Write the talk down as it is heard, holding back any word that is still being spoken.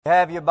you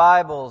have your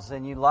Bibles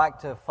and you'd like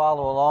to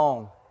follow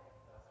along,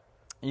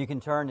 you can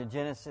turn to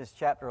Genesis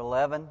chapter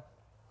 11,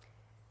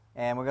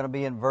 and we're going to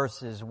be in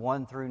verses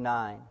 1 through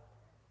 9.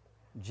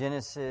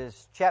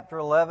 Genesis chapter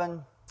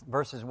 11,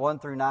 verses 1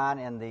 through 9,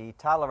 and the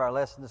title of our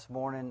lesson this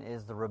morning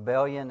is The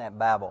Rebellion at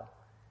Babel.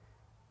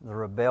 The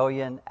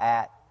Rebellion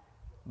at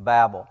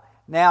Babel.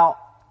 Now,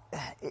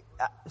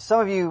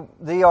 some of you,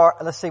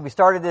 we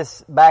started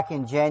this back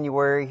in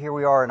January. Here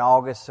we are in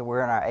August, so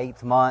we're in our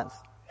 8th month.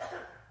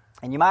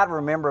 And you might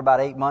remember about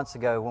 8 months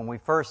ago when we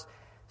first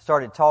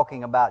started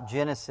talking about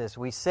Genesis,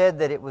 we said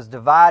that it was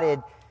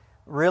divided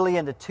really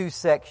into two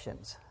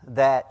sections,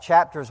 that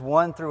chapters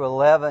 1 through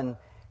 11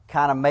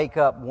 kind of make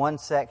up one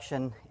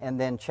section, and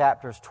then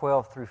chapters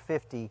 12 through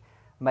 50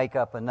 make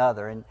up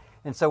another.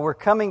 And so we're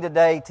coming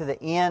today to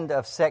the end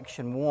of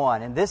section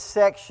 1. And this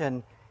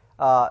section,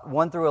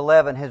 1 through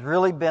 11, has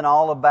really been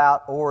all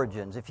about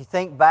origins. If you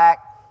think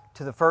back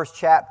to the first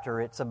chapter,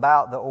 it's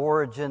about the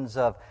origins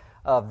of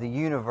the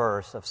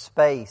universe, of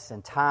space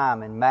and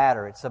time and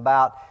matter. It's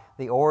about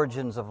the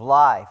origins of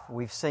life.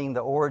 We've seen the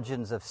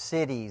origins of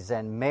cities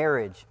and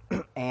marriage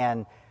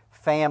and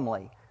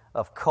family,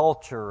 of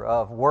culture,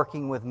 of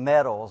working with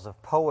metals, of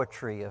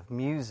poetry, of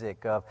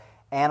music, of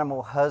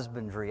animal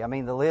husbandry. I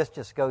mean, the list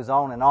just goes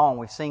on and on.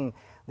 We've seen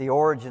the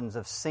origins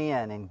of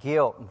sin and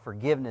guilt and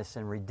forgiveness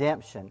and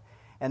redemption.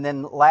 And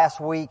then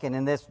last week and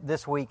in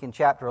this week in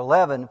chapter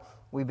 11,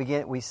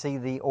 we see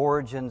the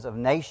origins of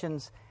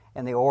nations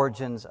and the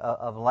origins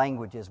of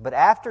languages. But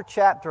after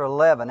chapter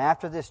 11,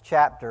 after this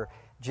chapter,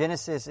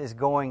 Genesis is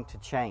going to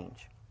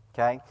change.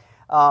 Okay,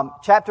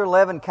 chapter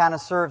 11 kind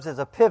of serves as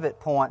a pivot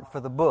point for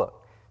the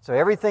book. So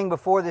everything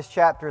before this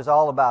chapter is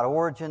all about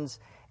origins.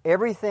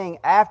 Everything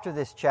after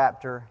this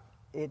chapter,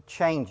 it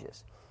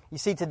changes. You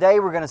see, today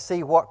we're going to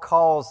see what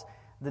caused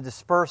the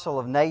dispersal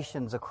of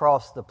nations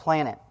across the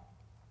planet.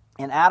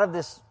 And out of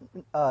this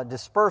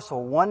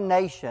dispersal, one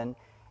nation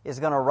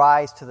is going to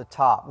rise to the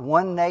top.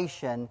 One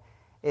nation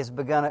is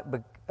going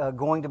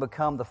to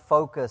become the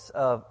focus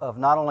of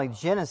not only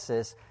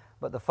Genesis,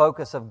 but the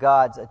focus of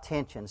God's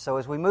attention. So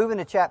as we move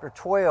into chapter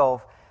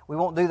 12, we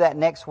won't do that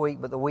next week,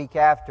 but the week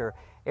after,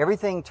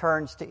 everything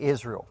turns to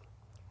Israel.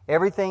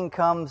 Everything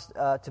comes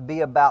to be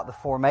about the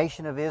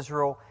formation of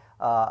Israel,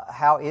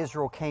 how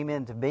Israel came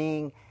into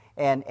being,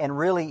 and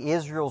really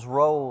Israel's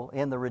role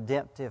in the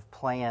redemptive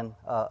plan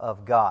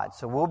of God.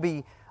 So we'll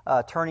be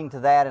turning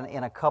to that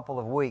in a couple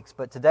of weeks.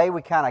 But today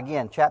we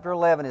chapter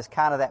 11 is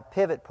kind of that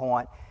pivot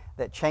point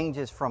that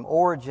changes from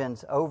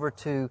origins over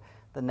to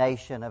the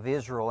nation of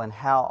Israel and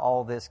how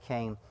all this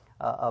came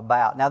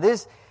about. Now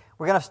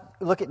we're going to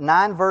look at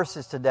 9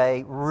 verses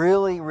today,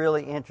 really,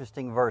 really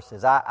interesting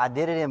verses. I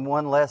did it in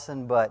one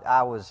lesson, but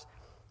I was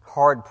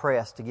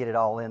hard-pressed to get it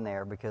all in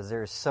there because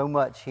there's so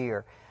much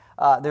here.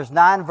 There's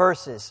 9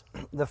 verses.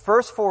 The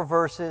first 4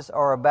 verses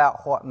are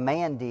about what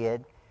man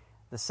did.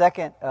 The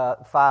second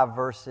 5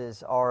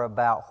 verses are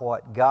about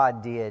what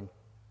God did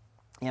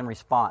in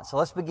response. So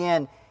let's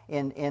begin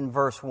in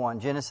verse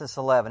 1, Genesis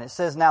 11. It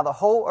says, "Now the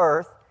whole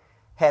earth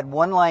had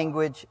one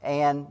language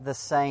and the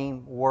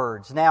same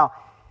words." Now,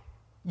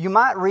 you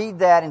might read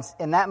that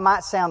and that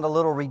might sound a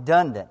little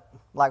redundant.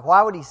 Like,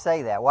 why would he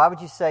say that? Why would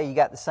you say you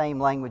got the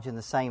same language and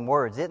the same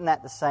words? Isn't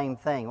that the same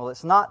thing? Well,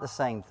 it's not the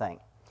same thing.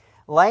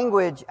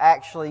 Language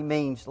actually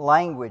means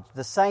language.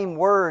 The same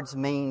words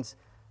means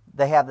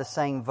they have the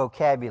same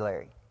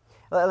vocabulary.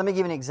 Let me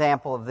give you an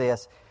example of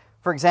this.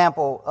 For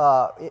example,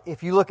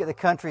 if you look at the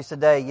countries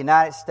today,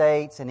 United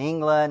States and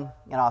England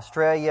and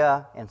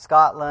Australia and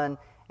Scotland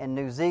and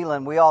New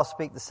Zealand, we all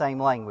speak the same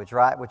language,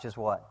 right? Which is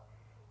what?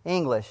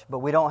 English, but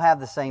we don't have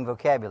the same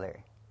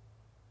vocabulary.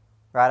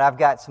 Right? I've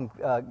got some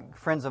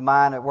friends of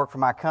mine that work for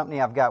my company.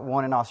 I've got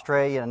one in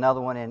Australia and another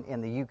one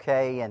in the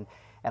UK, and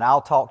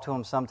I'll talk to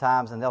them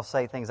sometimes and they'll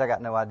say things I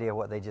got no idea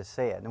what they just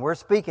said. And we're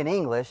speaking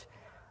English,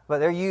 but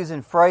they're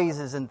using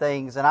phrases and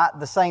things, and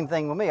the same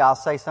thing with me. I'll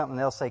say something, and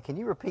they'll say, "Can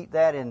you repeat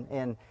that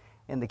in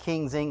the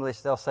King's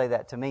English?" They'll say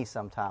that to me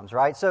sometimes,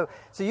 right? So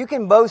you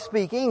can both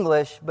speak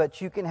English, but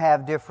you can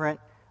have different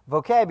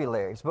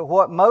vocabularies. But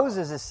what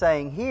Moses is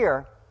saying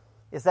here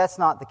is that's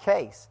not the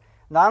case.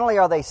 Not only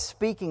are they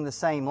speaking the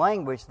same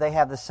language, they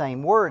have the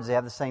same words, they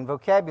have the same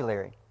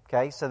vocabulary.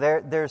 Okay, so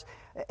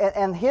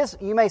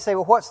you may say,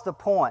 well, what's the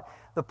point?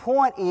 The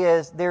point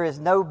is there is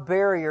no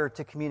barrier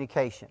to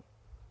communication,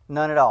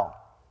 none at all.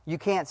 You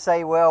can't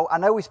say, well, I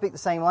know we speak the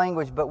same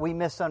language, but we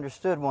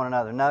misunderstood one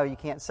another. No, you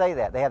can't say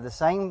that. They have the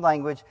same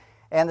language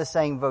and the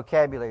same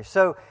vocabulary.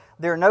 So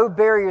there are no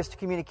barriers to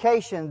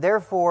communication.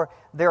 Therefore,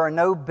 there are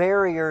no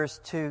barriers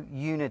to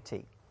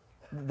unity.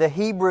 The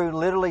Hebrew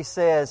literally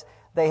says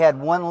they had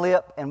one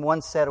lip and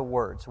one set of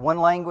words, one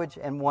language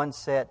and one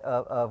set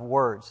of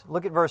words.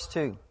 Look at verse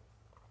 2.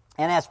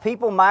 "And as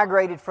people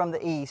migrated from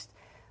the east,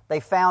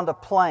 they found a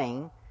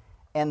plain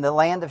and the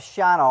land of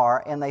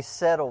Shinar, and they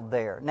settled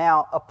there."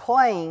 Now, a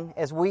plain,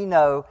 as we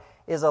know,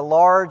 is a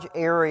large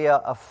area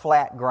of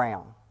flat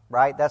ground,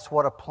 right? That's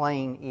what a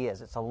plain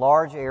is. It's a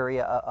large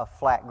area of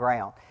flat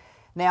ground.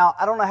 Now,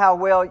 I don't know how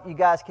well you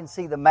guys can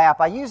see the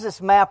map. I used this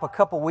map a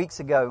couple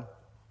weeks ago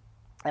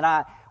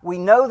And we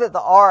know that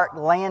the ark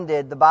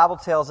landed, the Bible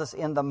tells us,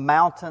 in the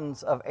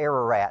mountains of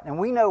Ararat. And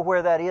we know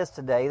where that is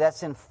today.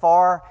 That's in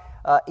far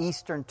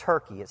eastern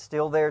Turkey. It's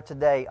still there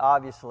today,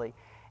 obviously.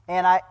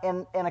 And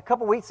a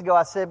couple weeks ago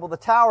I said, well, the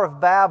Tower of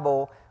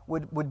Babel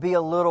would be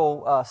a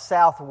little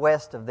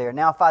southwest of there.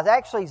 Now, if I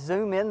actually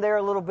zoom in there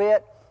a little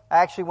bit, I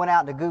actually went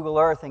out to Google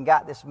Earth and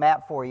got this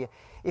map for you.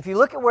 If you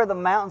look at where the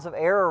mountains of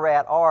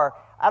Ararat are,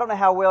 I don't know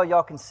how well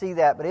y'all can see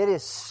that, but it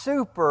is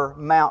super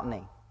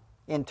mountainy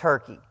in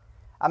Turkey.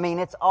 I mean,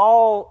 it's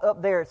all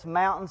up there. It's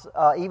mountains,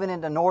 even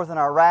into northern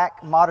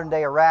Iraq,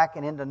 modern-day Iraq,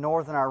 and into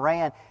northern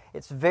Iran.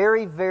 It's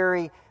very,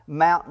 very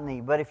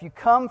mountainy. But if you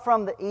come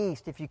from the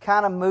east, if you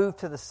kind of move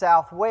to the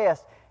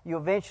southwest, you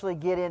eventually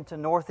get into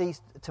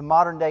northeast, to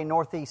modern-day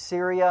northeast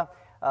Syria,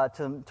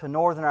 to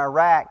northern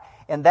Iraq.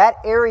 And that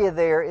area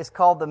there is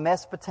called the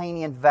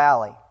Mesopotamian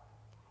Valley.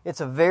 It's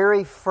a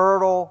very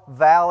fertile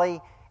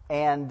valley,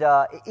 and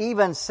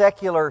even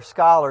secular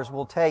scholars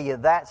will tell you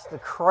that's the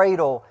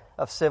cradle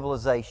of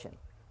civilization.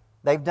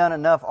 They've done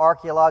enough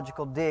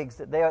archaeological digs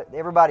that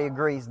everybody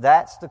agrees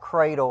that's the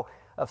cradle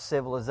of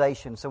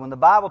civilization. So when the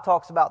Bible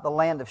talks about the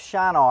land of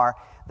Shinar,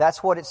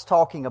 that's what it's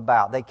talking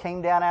about. They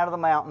came down out of the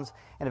mountains,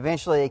 and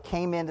eventually they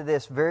came into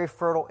this very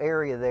fertile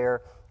area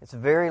there. It's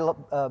very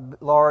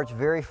large,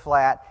 very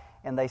flat,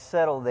 and they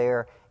settled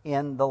there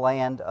in the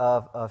land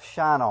of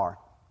Shinar.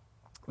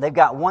 They've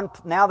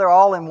got now they're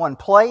all in one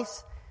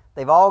place.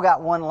 They've all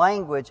got one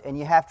language, and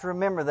you have to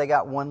remember they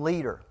got one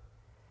leader.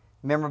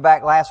 Remember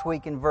back last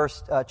week in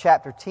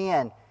chapter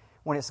 10,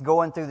 when it's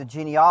going through the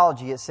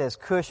genealogy, it says,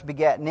 Cush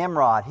begat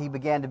Nimrod. He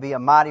began to be a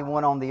mighty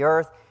one on the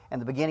earth,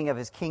 and the beginning of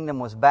his kingdom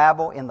was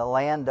Babel in the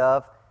land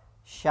of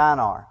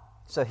Shinar.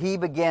 So he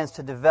begins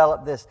to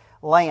develop this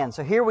land.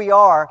 So here we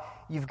are.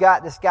 You've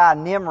got this guy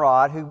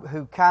Nimrod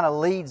who kind of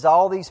leads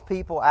all these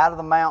people out of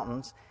the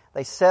mountains.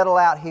 They settle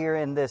out here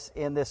in this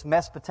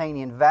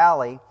Mesopotamian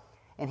valley,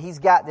 and he's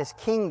got this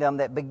kingdom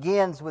that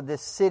begins with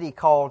this city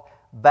called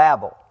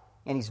Babel.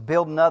 And he's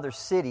building other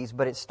cities,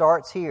 but it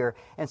starts here.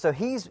 And so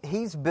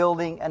he's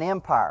building an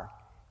empire.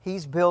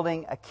 He's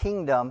building a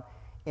kingdom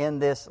in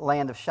this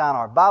land of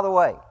Shinar. By the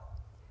way,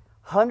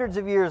 hundreds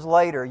of years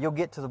later, you'll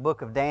get to the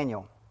book of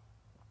Daniel,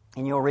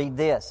 and you'll read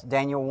this,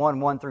 Daniel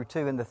 1 through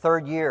 2. In the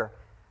 3rd year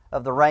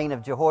of the reign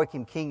of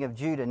Jehoiakim, king of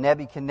Judah,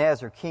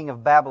 Nebuchadnezzar, king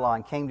of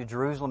Babylon, came to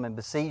Jerusalem and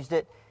besieged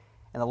it.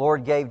 And the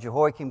Lord gave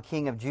Jehoiakim,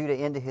 king of Judah,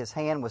 into his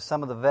hand with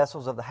some of the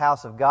vessels of the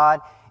house of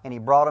God, and he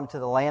brought them to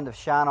the land of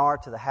Shinar,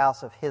 to the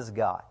house of his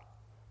God.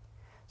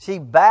 See,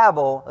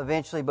 Babel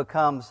eventually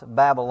becomes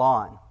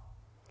Babylon.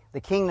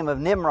 The kingdom of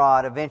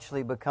Nimrod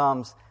eventually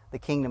becomes the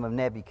kingdom of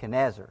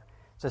Nebuchadnezzar.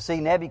 So see,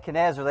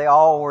 Nebuchadnezzar, they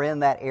all were in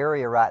that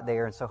area right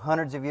there. And so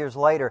hundreds of years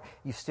later,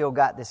 you've still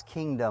got this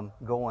kingdom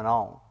going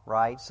on,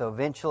 right? So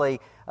eventually,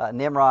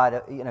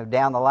 Nimrod,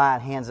 down the line,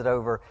 hands it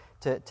over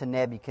to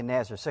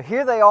Nebuchadnezzar. So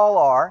here they all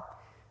are.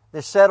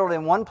 They're settled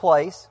in one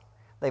place.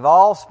 They've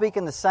all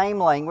speaking the same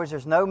language.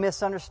 There's no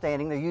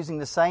misunderstanding. They're using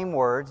the same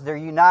words. They're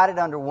united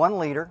under one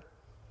leader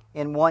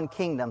in one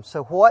kingdom.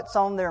 So what's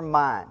on their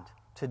mind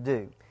to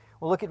do?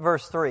 Well, look at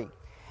verse 3.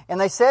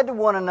 And they said to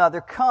one another,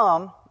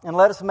 Come and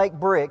let us make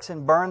bricks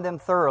and burn them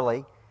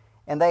thoroughly.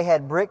 And they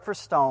had brick for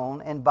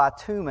stone and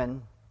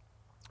bitumen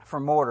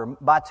for mortar.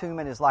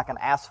 Bitumen is like an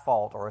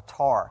asphalt or a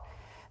tar.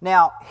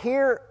 Now,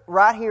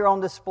 right here on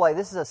display,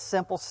 this is a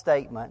simple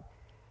statement,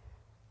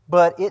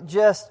 but it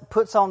just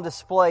puts on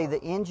display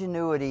the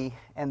ingenuity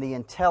and the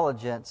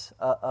intelligence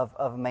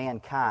of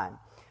mankind.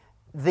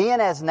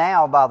 Then as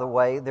now, by the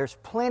way, there's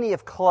plenty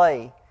of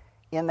clay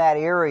in that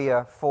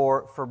area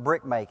for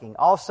brick making.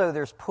 Also,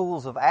 there's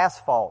pools of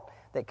asphalt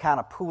that kind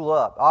of pool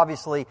up.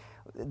 Obviously,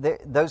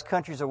 those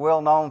countries are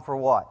well known for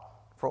what?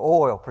 For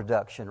oil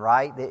production,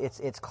 right?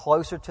 It's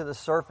closer to the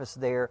surface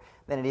there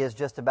than it is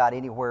just about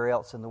anywhere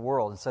else in the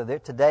world. And so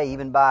today,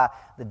 even by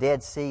the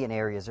Dead Sea in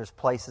areas, there's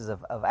places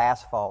of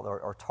asphalt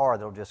or tar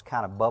that'll just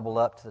kind of bubble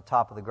up to the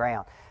top of the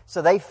ground.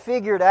 So they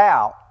figured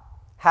out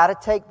how to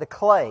take the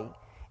clay,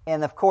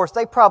 and of course,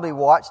 they probably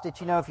watched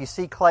it. If you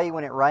see clay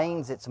when it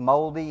rains, it's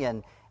moldy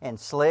and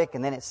slick,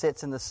 and then it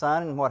sits in the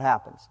sun, and what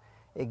happens?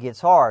 It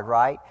gets hard,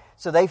 right?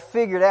 So they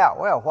figured out,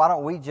 well, why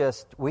don't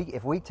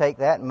if we take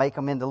that and make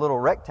them into little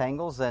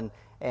rectangles and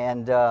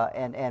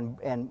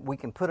we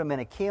can put them in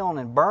a kiln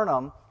and burn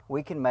them,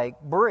 we can make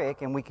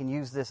brick, and we can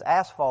use this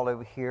asphalt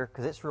over here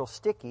because it's real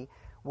sticky.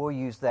 We'll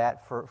use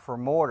that for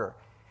mortar.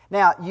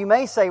 Now, you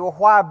may say, well,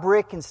 why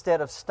brick instead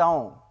of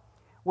stone?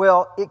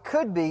 Well, it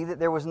could be that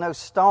there was no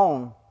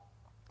stone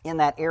in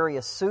that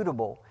area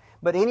suitable.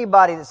 But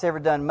anybody that's ever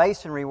done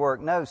masonry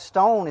work knows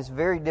stone is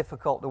very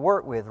difficult to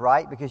work with,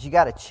 right? Because you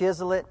got to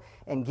chisel it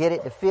and get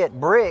it to fit.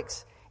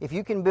 Bricks, if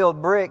you can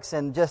build bricks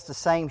in just the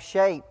same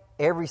shape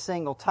every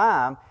single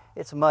time,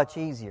 it's much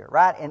easier,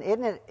 right? And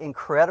isn't it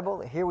incredible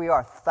that here we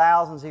are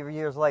thousands of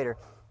years later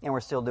and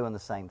we're still doing the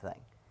same thing?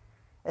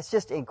 It's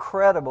just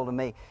incredible to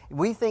me.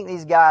 We think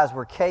these guys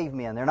were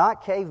cavemen. They're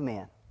not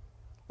cavemen.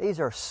 These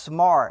are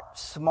smart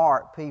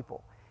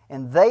people.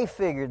 And they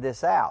figured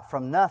this out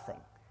from nothing.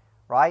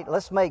 right?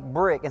 Let's make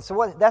brick. And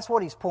so that's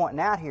what he's pointing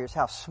out here is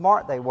how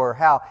smart they were,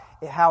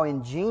 how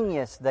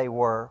ingenious they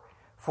were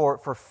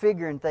for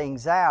figuring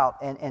things out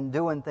and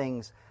doing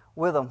things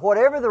with them.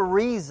 Whatever the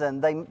reason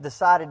they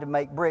decided to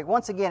make brick,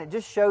 once again, it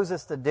just shows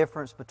us the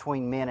difference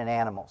between men and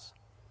animals,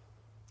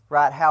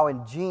 right? How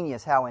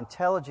ingenious, how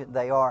intelligent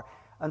they are.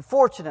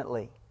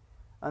 Unfortunately,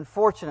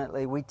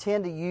 we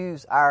tend to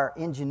use our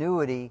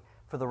ingenuity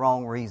for the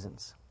wrong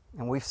reasons.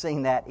 And we've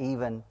seen that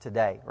even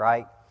today,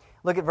 right?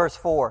 Look at verse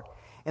 4.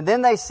 And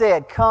then they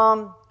said,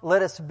 "Come,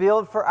 let us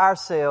build for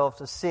ourselves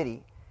a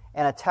city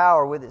and a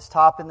tower with its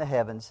top in the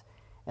heavens,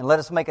 and let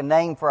us make a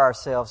name for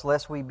ourselves,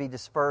 lest we be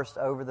dispersed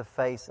over the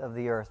face of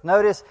the earth."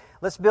 Notice,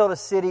 let's build a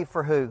city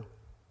for who?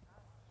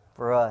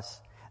 For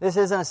us. This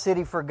isn't a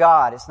city for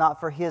God. It's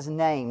not for His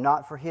name,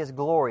 not for His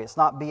glory. It's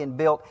not being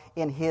built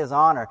in His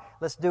honor.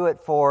 Let's do it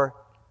for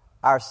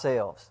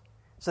ourselves.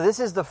 So this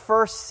is the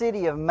first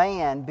city of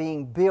man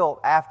being built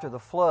after the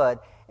flood,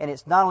 and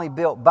it's not only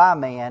built by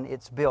man,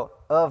 it's built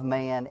of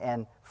man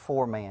and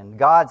for man.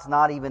 God's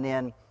not even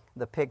in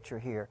the picture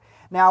here.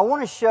 Now I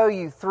want to show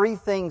you three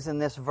things in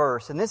this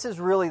verse, and this is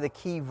really the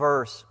key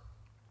verse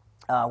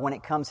when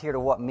it comes here to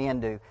what men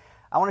do.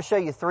 I want to show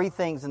you three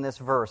things in this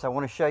verse. I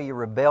want to show you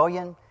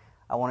rebellion,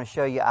 I want to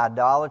show you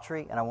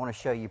idolatry, and I want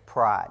to show you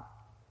pride.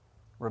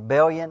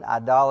 Rebellion,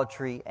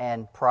 idolatry,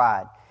 and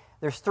pride.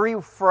 There's three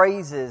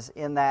phrases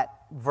in that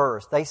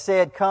verse. They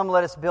said, "Come,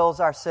 let us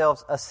build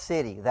ourselves a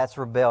city." That's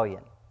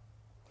rebellion.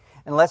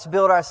 "And let's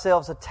build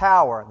ourselves a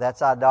tower."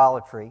 That's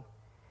idolatry.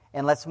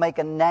 "And let's make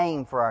a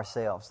name for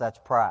ourselves." That's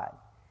pride.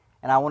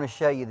 And I want to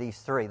show you these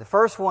three. The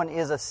first one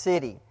is a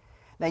city.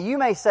 Now you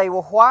may say,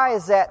 well, why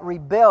is that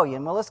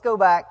rebellion? Well, let's go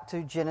back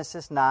to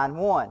Genesis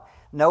 9:1.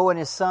 Noah and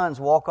his sons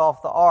walk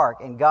off the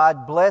ark, and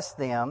God blessed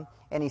them,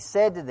 and He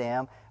said to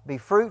them, "Be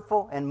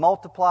fruitful and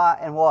multiply,"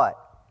 and what?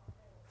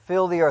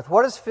 Fill the earth.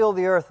 What does fill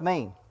the earth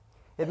mean?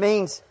 It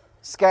means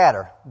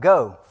scatter,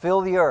 go,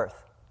 fill the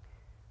earth.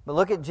 But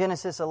look at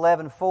Genesis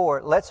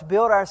 11:4. "Let's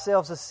build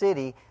ourselves a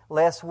city,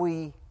 lest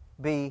we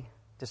be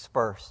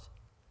dispersed."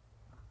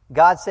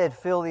 God said,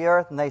 "Fill the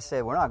earth," and they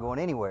said, "We're not going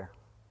anywhere.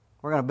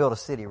 We're going to build a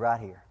city right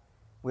here.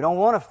 We don't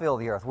want to fill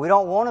the earth. We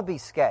don't want to be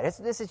scattered."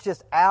 This is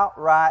just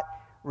outright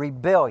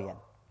rebellion.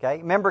 Okay,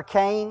 remember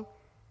Cain?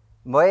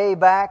 Way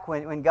back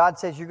when God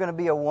says you're going to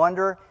be a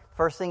wonder,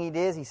 first thing he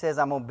did, he says,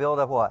 "I'm going to build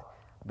a what?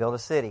 Build a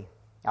city.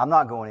 I'm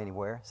not going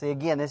anywhere." See,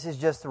 again, this is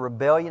just the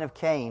rebellion of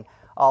Cain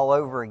all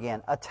over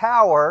again. A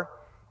tower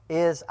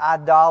is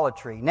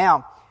idolatry.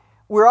 Now,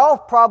 we're all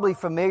probably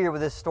familiar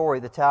with this story,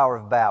 the Tower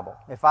of Babel.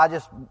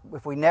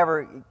 If we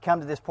never come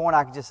to this point,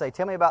 I could just say,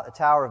 "Tell me about the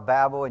Tower of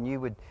Babel,"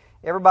 and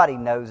everybody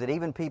knows it.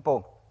 Even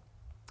people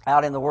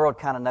out in the world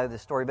kind of know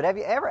this story. But have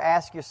you ever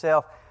asked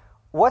yourself,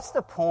 what's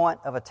the point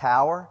of a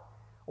tower?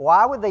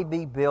 Why would they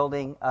be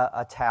building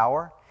a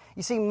tower?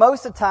 You see,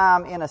 most of the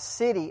time in a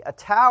city, a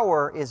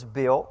tower is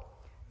built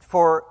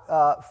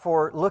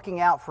for looking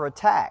out for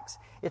attacks.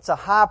 It's a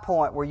high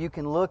point where you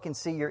can look and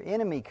see your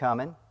enemy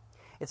coming.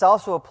 It's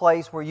also a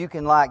place where you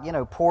can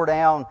pour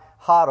down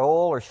hot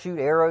oil or shoot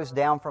arrows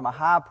down from a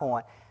high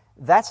point.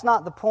 That's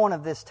not the point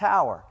of this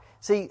tower.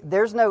 See,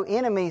 there's no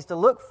enemies to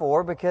look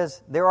for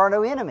because there are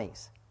no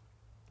enemies.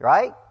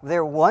 Right?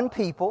 They're one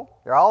people.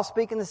 They're all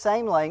speaking the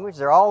same language.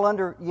 They're all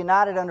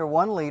united under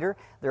one leader.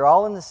 They're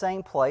all in the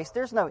same place.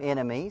 There's no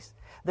enemies.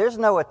 There's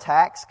no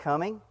attacks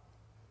coming.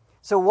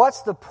 So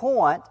what's the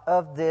point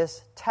of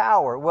this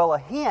tower? Well, a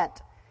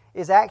hint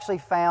is actually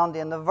found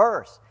in the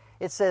verse.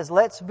 It says,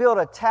 "Let's build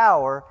a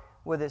tower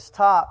with its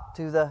top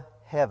to the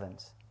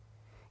heavens."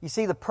 You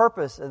see, the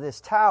purpose of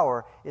this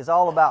tower is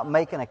all about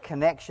making a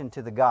connection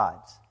to the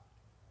gods.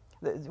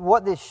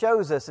 What this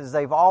shows us is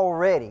they've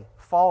already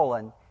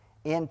fallen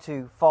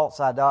into false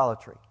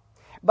idolatry.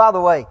 By the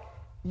way,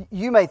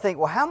 you may think,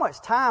 well, how much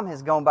time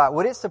has gone by?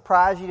 Would it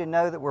surprise you to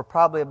know that we're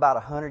probably about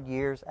 100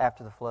 years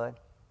after the flood?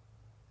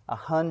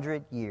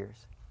 100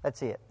 years.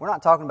 That's it. We're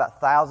not talking about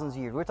thousands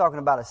of years. We're talking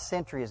about a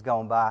century has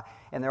gone by,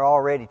 and they're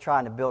already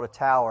trying to build a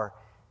tower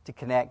to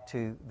connect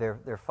to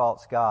their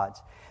false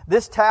gods.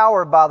 This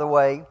tower, by the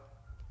way,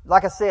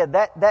 like I said,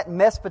 that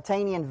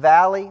Mesopotamian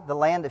valley, the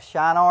land of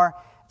Shinar,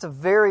 it's a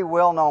very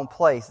well-known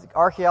place.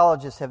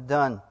 Archaeologists have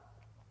done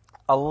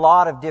a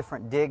lot of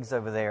different digs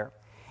over there.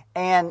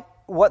 And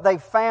what they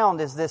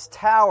found is this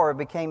tower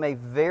became a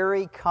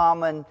very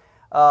common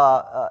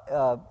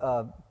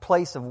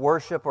place of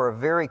worship, or a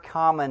very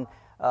common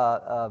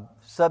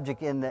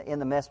subject in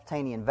the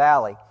Mesopotamian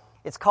valley.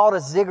 It's called a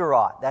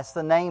ziggurat. That's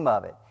the name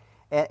of it.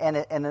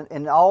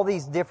 And all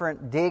these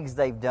different digs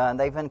they've done,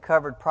 they've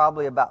uncovered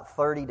probably about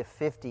 30 to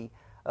 50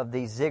 of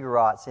these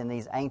ziggurats in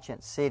these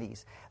ancient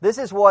cities. This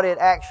is what it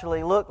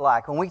actually looked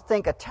like. When we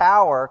think a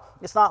tower,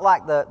 it's not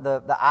like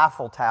the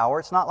Eiffel Tower.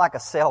 It's not like a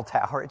cell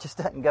tower. It just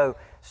doesn't go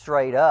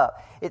straight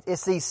up.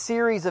 It's these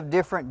series of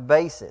different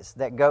bases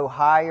that go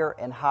higher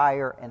and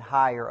higher and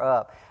higher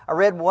up. I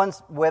read one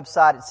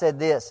website, it said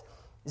this: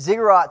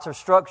 ziggurats are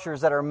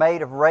structures that are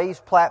made of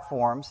raised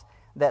platforms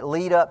that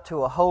lead up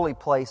to a holy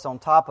place on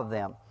top of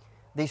them.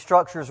 These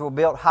structures were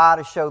built high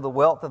to show the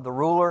wealth of the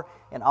ruler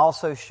and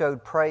also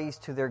showed praise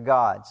to their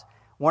gods.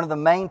 One of the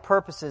main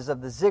purposes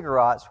of the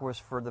ziggurats was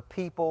for the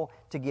people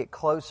to get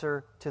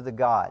closer to the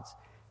gods.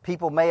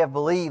 People may have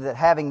believed that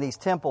having these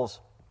temples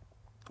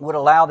would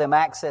allow them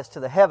access to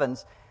the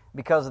heavens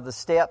because of the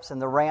steps and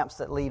the ramps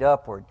that lead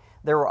upward.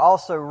 There were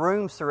also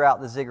rooms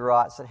throughout the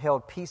ziggurats that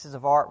held pieces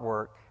of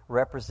artwork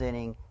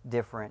representing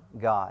different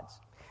gods.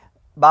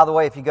 By the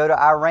way, if you go to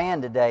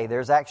Iran today,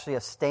 there's actually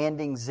a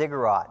standing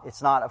ziggurat.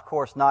 It's not, of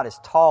course, not as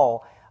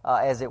tall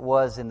as it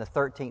was in the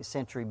 13th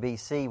century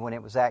BC when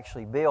it was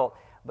actually built,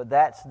 but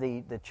that's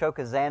the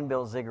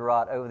Chokha-Zanbil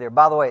ziggurat over there.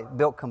 By the way,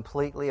 built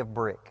completely of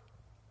brick.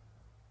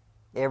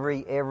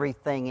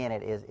 Everything in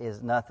it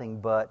is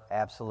nothing but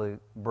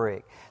absolute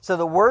brick. So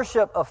the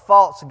worship of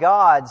false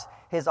gods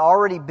has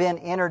already been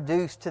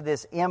introduced to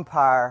this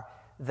empire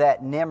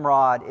that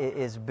Nimrod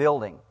is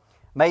building.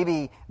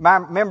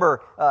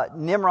 Remember,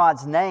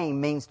 Nimrod's name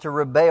means to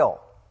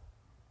rebel.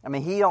 I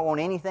mean, he don't want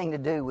anything to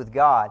do with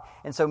God.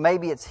 And so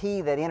maybe it's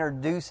he that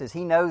introduces.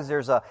 He knows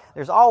there's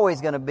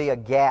always going to be a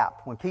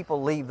gap. When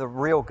people leave the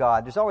real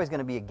God, there's always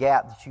going to be a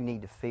gap that you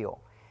need to fill.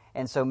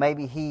 And so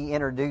maybe he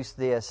introduced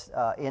this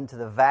into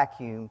the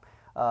vacuum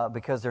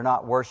because they're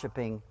not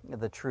worshiping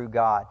the true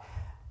God.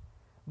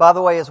 By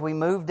the way, as we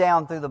move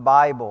down through the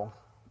Bible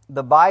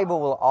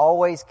will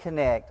always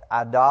connect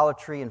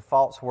idolatry and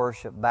false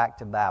worship back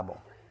to Babel.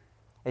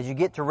 As you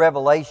get to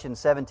Revelation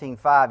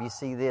 17:5, you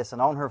see this,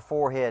 and on her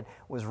forehead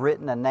was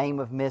written a name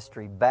of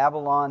mystery,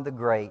 Babylon the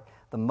Great,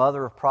 the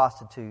mother of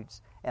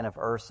prostitutes and of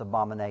earth's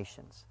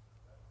abominations.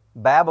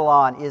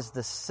 Babylon is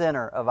the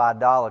center of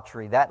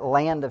idolatry. That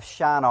land of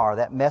Shinar,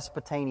 that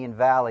Mesopotamian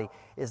valley,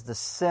 is the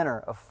center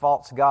of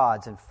false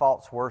gods and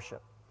false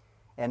worship.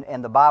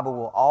 And the Bible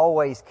will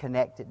always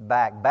connect it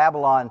back.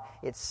 Babylon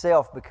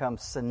itself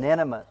becomes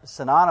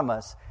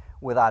synonymous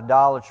with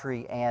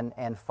idolatry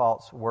and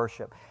false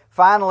worship.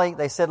 Finally,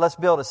 they said, let's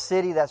build a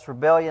city, that's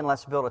rebellion.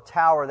 Let's build a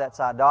tower, that's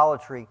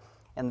idolatry.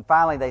 And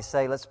finally, they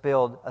say, let's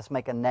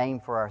make a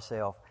name for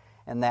ourselves,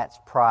 and that's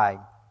pride.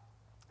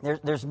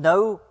 There's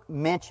no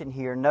mention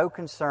here, no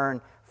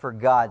concern for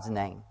God's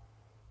name.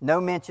 No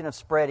mention of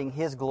spreading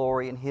His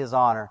glory and His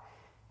honor.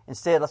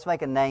 Instead, let's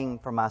make a name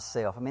for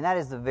myself. I mean, that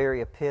is the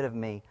very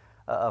epitome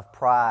of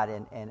pride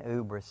and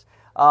hubris.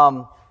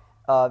 A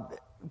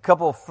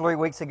couple of 3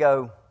 weeks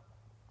ago,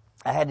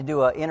 I had to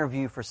do an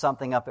interview for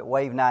something up at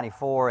Wave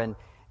 94,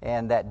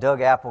 and that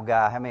Doug Apple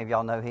guy, how many of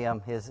y'all know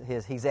him?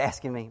 He's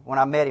asking me, when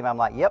I met him, I'm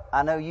like, yep,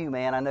 I know you,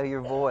 man, I know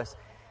your voice.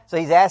 So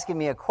he's asking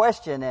me a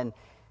question, and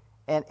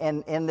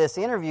in this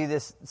interview,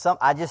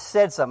 I just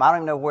said something. I don't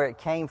even know where it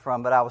came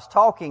from, but I was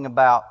talking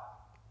about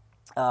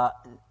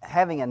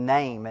having a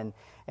name,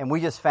 and we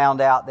just found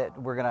out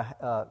that we're going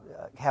to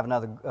have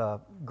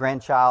another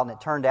grandchild, and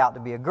it turned out to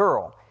be a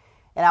girl.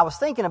 And I was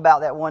thinking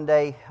about that one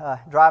day,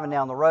 driving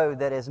down the road,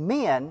 that as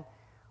men,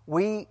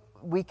 we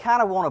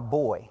kind of want a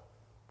boy,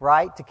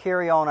 right, to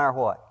carry on our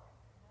what?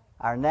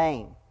 Our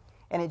name.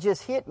 And it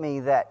just hit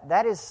me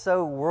that is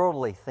so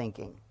worldly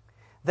thinking.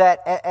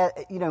 That,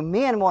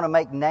 men want to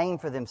make name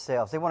for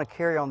themselves. They want to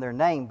carry on their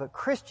name. But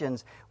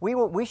Christians,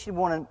 we should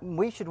want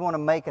to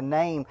make a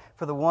name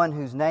for the one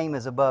whose name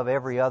is above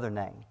every other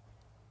name.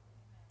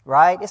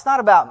 Right? It's not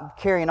about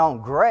carrying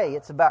on Gray.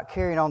 It's about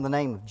carrying on the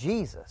name of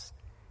Jesus.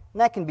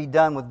 And that can be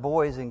done with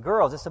boys and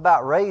girls. It's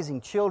about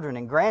raising children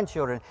and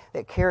grandchildren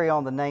that carry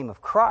on the name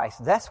of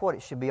Christ. That's what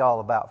it should be all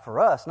about for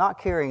us, not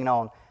carrying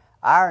on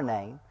our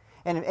name.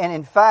 And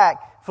in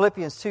fact,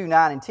 Philippians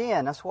 2:9 and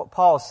 10, that's what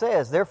Paul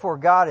says. Therefore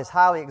God has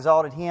highly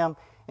exalted him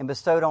and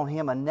bestowed on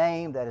him a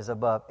name that is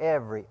above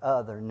every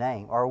other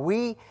name.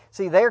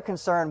 They're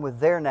concerned with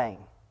their name.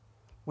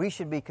 We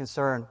should be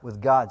concerned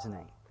with God's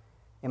name.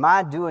 Am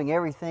I doing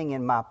everything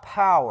in my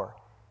power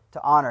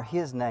to honor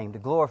His name, to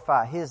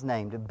glorify His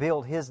name, to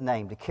build His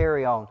name, to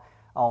carry on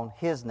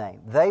His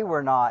name? They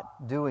were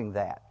not doing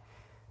that.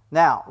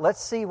 Now,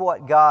 let's see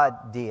what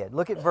God did.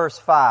 Look at verse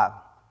 5.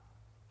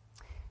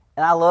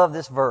 And I love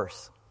this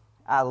verse.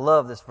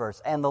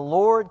 And the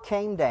Lord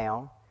came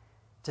down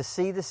to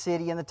see the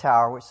city and the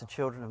tower which the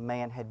children of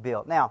man had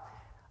built. Now,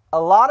 a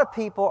lot of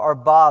people are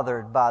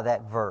bothered by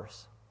that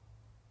verse.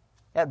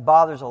 That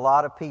bothers a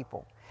lot of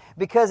people.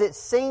 Because it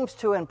seems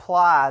to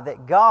imply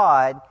that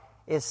God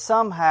is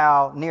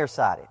somehow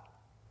nearsighted.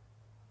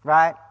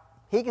 Right?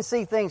 He can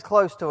see things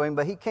close to Him,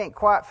 but He can't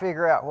quite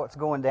figure out what's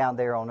going down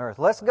there on earth.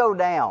 Let's go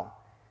down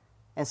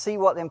and see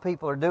what them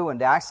people are doing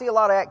down. I see a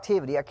lot of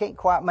activity. I can't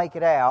quite make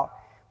it out.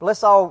 But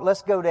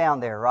let's go down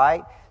there,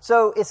 right?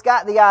 So it's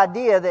got the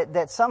idea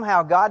that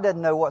somehow God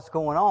doesn't know what's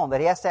going on, that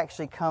He has to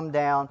actually come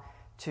down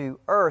to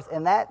earth.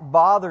 And that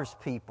bothers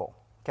people.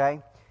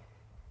 Okay?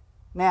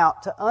 Now,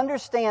 to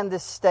understand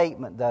this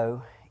statement,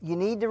 though, you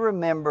need to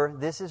remember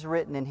this is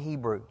written in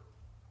Hebrew.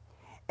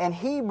 And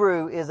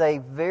Hebrew is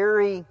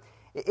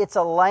it's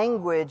a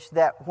language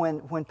that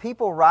when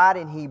people write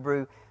in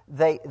Hebrew,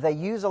 they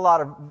use a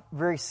lot of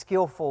very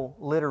skillful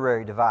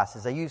literary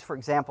devices. They use, for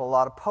example, a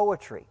lot of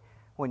poetry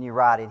when you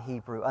write in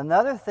Hebrew.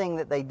 Another thing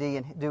that they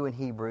do in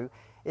Hebrew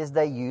is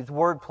they use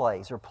word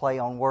plays or play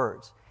on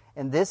words.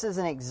 And this is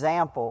an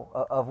example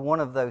of one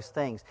of those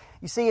things.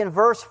 You see, in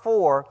verse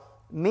 4,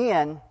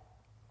 men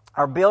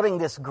are building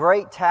this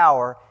great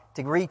tower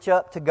to reach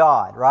up to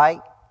God,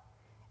 right?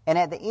 And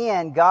at the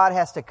end, God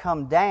has to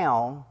come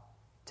down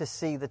to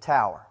see the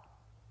tower.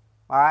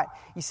 All right?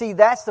 You see,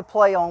 that's the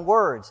play on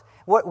words.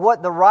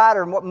 What the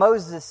writer, what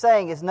Moses is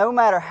saying is no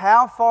matter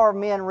how far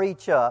men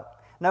reach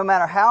up, no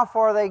matter how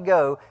far they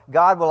go,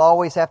 God will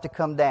always have to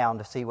come down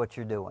to see what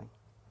you're doing.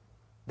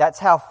 That's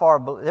how far.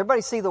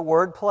 Everybody see the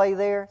word play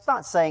there? It's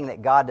not saying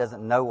that God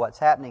doesn't know what's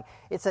happening.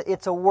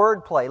 It's a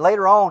word play.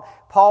 Later on,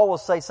 Paul will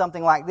say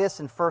something like this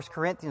in 1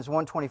 Corinthians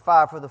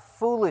 1:25, "For the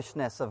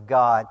foolishness of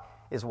God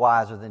is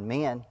wiser than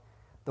men.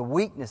 The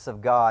weakness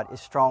of God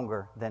is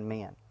stronger than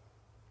men."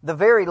 The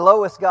very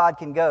lowest God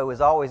can go is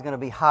always going to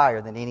be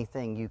higher than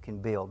anything you can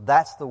build.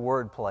 That's the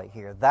word play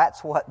here.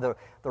 That's what the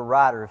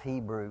writer of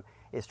Hebrew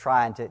is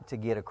trying to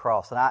get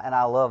across. And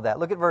I love that.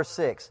 Look at verse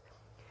 6.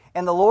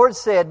 "And the Lord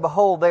said,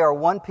 Behold, they are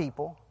one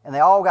people, and they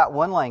all got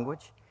one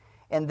language.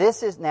 And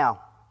this is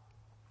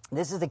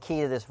the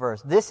key to this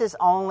verse. This is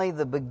only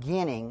the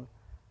beginning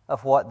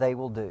of what they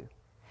will do.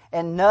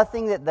 And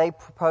nothing that they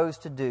propose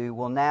to do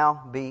will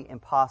now be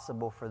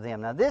impossible for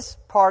them." Now, this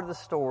part of the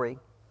story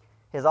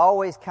has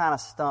always kind of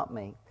stumped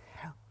me.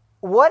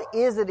 What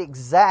is it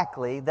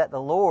exactly that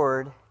the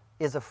Lord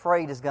is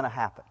afraid is going to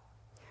happen?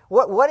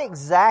 What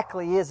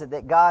exactly is it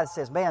that God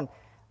says, man,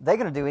 they're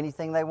going to do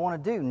anything they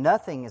want to do.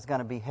 Nothing is going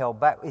to be held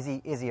back. Is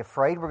he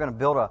afraid we're going to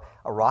build a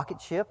rocket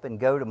ship and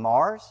go to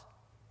Mars?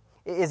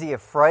 Is he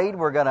afraid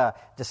we're going to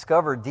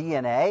discover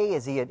DNA?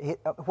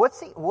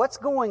 What's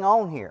going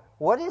on here?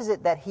 What is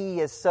it that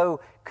he is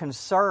so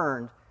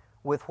concerned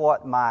with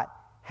what might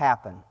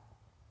happen?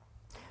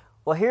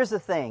 Well, here's the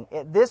thing.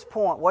 At this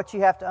point, what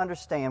you have to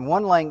understand,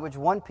 one language,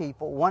 one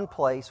people, one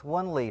place,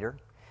 one leader.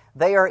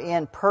 They are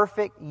in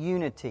perfect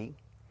unity,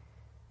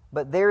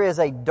 but there is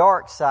a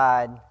dark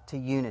side to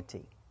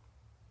unity.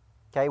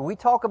 Okay, we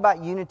talk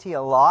about unity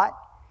a lot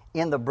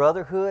in the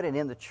brotherhood and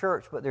in the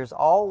church, but there's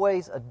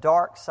always a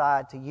dark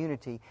side to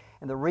unity.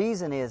 And the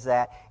reason is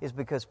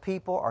because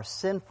people are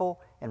sinful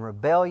and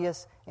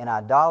rebellious and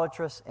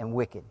idolatrous and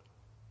wicked.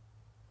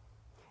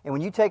 And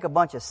when you take a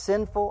bunch of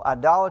sinful,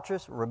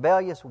 idolatrous,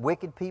 rebellious,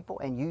 wicked people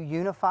and you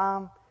unify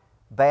them,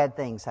 bad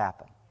things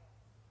happen.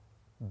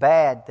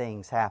 Bad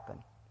things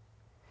happen.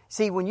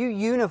 See, when you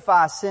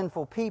unify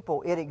sinful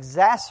people, it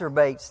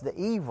exacerbates the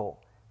evil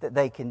that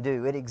they can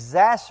do. It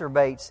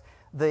exacerbates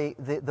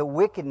the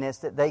wickedness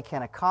that they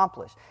can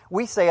accomplish.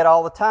 We say it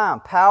all the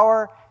time.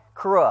 Power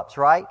corrupts,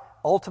 right?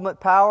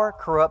 Ultimate power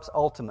corrupts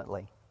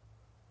ultimately.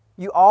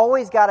 You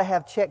always got to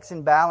have checks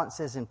and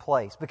balances in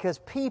place because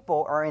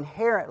people are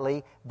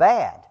inherently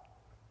bad.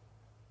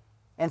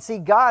 And see,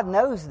 God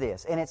knows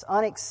this, and it's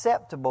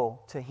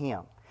unacceptable to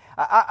Him.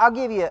 I'll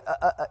give you,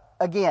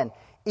 again,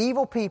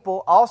 evil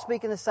people all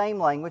speaking the same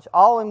language,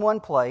 all in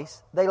one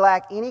place. They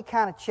lack any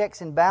kind of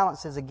checks and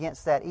balances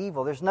against that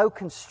evil. There's no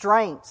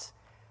constraints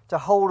to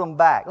hold them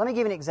back. Let me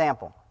give you an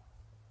example.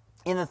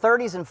 In the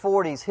 30s and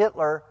 40s,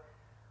 Hitler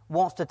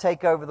wants to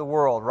take over the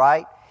world,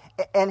 right?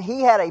 And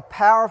he had a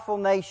powerful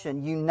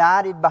nation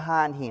united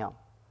behind him.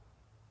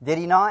 Did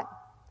he not?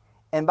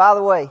 And by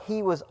the way,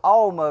 he was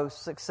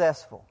almost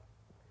successful.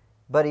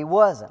 But he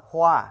wasn't.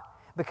 Why?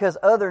 Because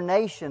other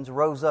nations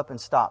rose up and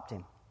stopped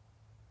him.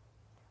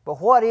 But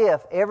what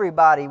if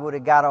everybody would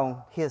have got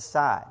on his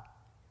side?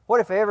 What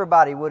if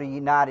everybody would have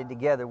united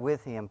together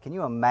with him? Can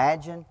you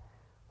imagine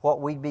what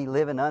we'd be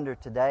living under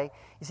today?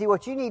 You see,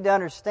 what you need to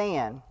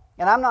understand,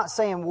 and I'm not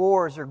saying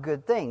wars are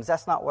good things.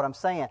 That's not what I'm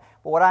saying.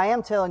 But what I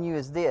am telling you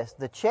is this.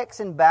 The checks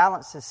and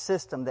balances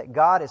system that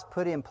God has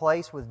put in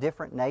place with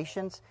different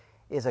nations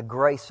is a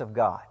grace of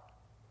God.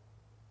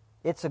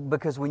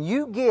 Because when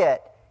you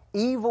get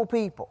evil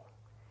people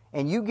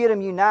and you get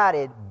them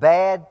united,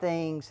 bad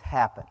things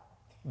happen.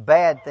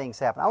 Bad things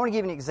happen. I want to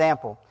give you an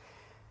example.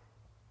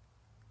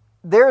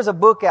 There's a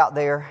book out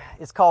there.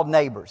 It's called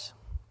Neighbors.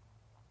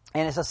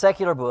 And it's a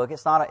secular book.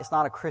 It's not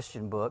a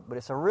Christian book, but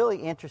it's a really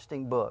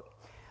interesting book.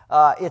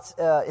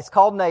 It's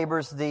called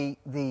Neighbors. The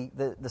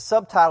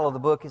subtitle of the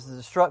book is The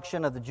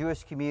Destruction of the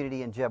Jewish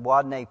Community in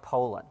Jablonne,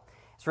 Poland.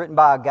 It's written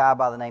by a guy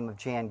by the name of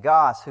Jan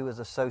Goss, who is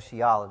a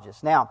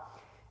sociologist. Now,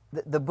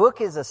 the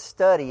book is a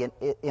study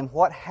in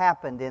what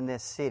happened in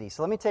this city.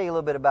 So let me tell you a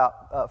little bit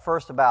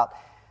about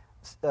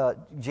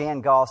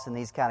Jan Goss and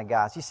these kind of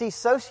guys. You see,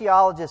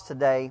 sociologists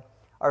today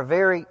are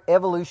very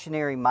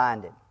evolutionary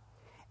minded.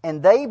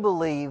 And they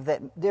believe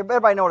that,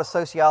 everybody know what a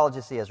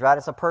sociologist is, right?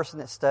 It's a person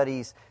that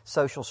studies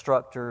social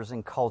structures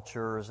and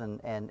cultures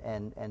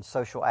and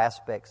social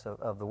aspects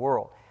of the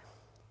world.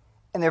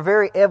 And they're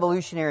very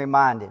evolutionary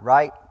minded,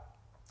 right?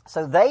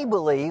 So they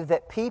believe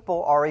that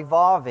people are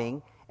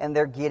evolving and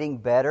they're getting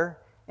better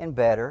and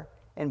better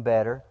and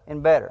better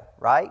and better,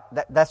 right?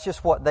 That's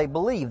just what they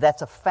believe.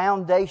 That's a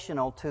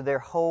foundational to their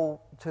whole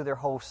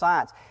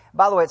science.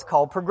 By the way, it's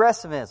called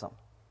progressivism.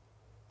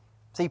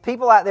 See,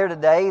 people out there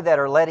today that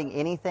are letting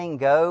anything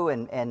go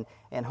and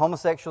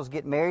homosexuals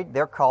get married,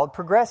 they're called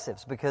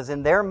progressives because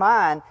in their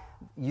mind,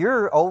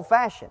 you're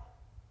old-fashioned.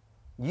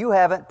 You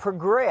haven't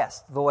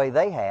progressed the way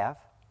they have.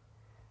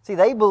 See,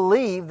 they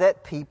believe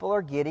that people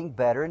are getting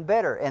better and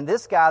better. And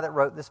this guy that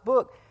wrote this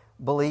book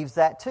believes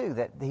that too,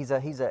 that he's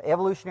an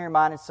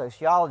evolutionary-minded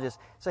sociologist,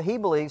 so he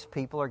believes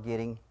people are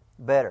getting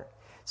better.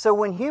 So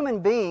when human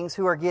beings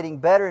who are getting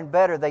better and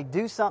better, they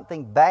do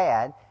something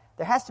bad,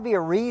 there has to be a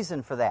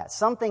reason for that.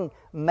 Something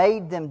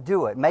made them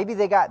do it. Maybe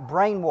they got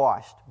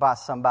brainwashed by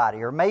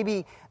somebody, or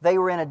maybe they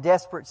were in a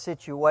desperate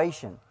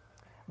situation.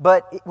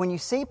 But when you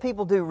see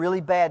people do really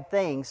bad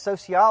things,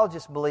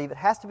 sociologists believe it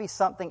has to be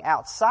something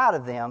outside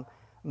of them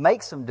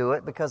makes them do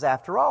it, because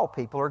after all,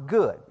 people are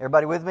good.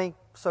 Everybody with me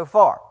so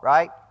far,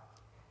 right?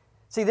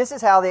 See, this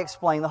is how they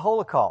explain the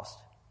Holocaust.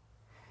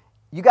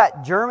 You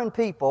got German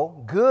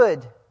people,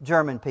 good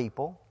German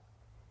people,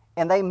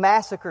 and they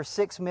massacre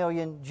 6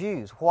 million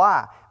Jews.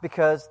 Why?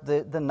 Because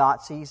the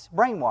Nazis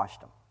brainwashed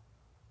them.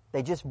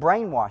 They just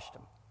brainwashed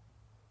them.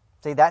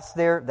 See,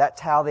 that's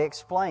how they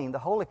explain the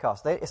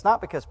Holocaust. It's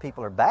not because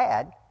people are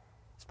bad.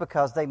 It's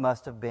because they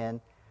must have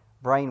been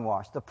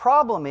brainwashed. The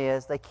problem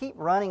is they keep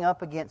running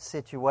up against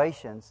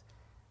situations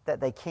that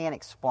they can't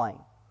explain.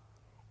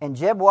 And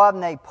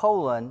Jebwabne,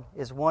 Poland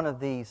is one of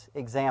these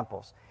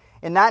examples.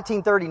 In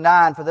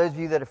 1939, for those of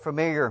you that are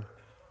familiar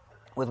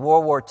with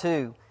World War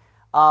II,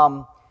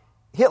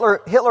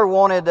 Hitler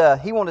wanted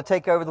to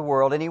take over the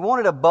world, and he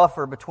wanted a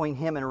buffer between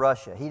him and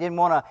Russia. He didn't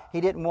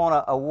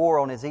want a war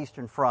on his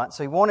eastern front,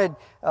 so he wanted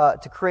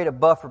to create a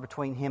buffer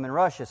between him and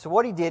Russia. So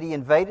what he did, he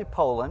invaded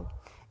Poland,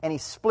 and he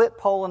split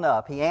Poland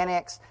up. He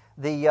annexed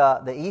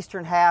the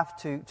eastern half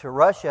to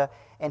Russia,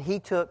 and he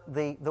took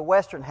the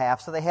western half.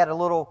 So they had a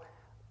little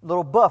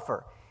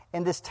buffer.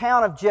 And this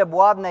town of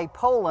Jebwabne,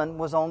 Poland,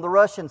 was on the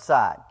Russian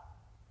side.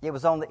 It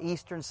was on the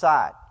eastern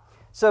side.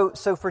 So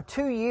for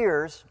 2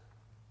 years,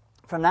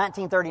 from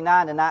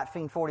 1939 to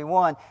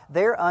 1941,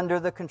 they're under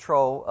the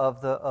control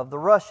of the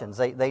Russians.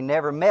 They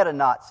never met a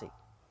Nazi.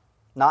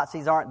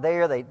 Nazis aren't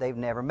there. They've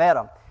never met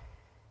them.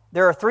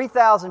 There are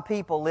 3,000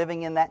 people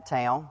living in that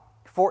town.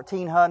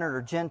 1,400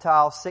 are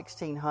Gentiles,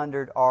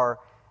 1,600 are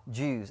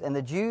Jews. And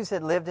the Jews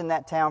had lived in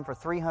that town for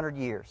 300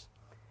 years.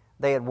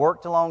 They had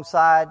worked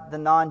alongside the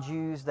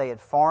non-Jews. They had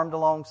farmed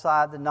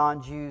alongside the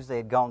non-Jews. They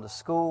had gone to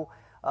school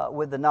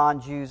with the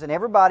non-Jews. And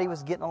everybody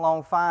was getting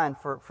along fine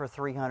for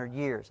 300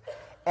 years.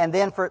 And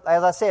then,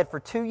 as I said, for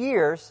 2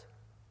 years,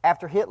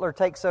 after Hitler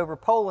takes over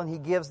Poland, he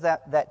gives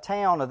that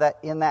town, or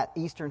in that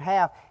eastern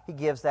half, he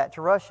gives that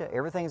to Russia.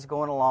 Everything's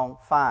going along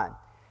fine.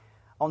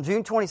 On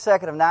June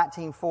 22nd of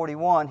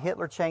 1941,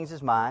 Hitler changed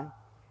his mind.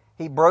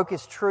 He broke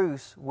his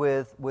truce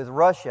with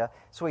Russia,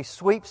 so he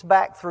sweeps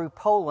back through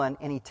Poland,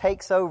 and he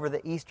takes over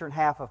the eastern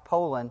half of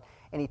Poland,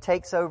 and he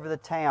takes over the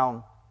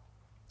town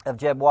of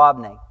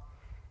Jebwabne.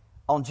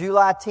 On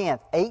July 10th,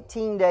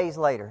 18 days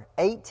later,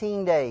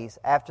 18 days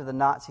after the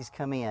Nazis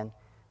come in,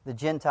 the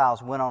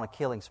Gentiles went on a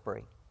killing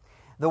spree.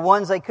 The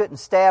ones they couldn't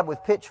stab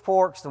with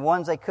pitchforks, the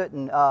ones they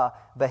couldn't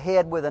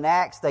behead with an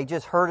axe, they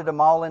just herded them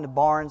all into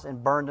barns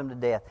and burned them to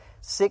death.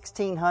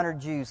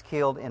 1,600 Jews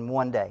killed in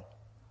one day.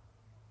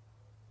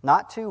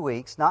 Not 2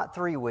 weeks, not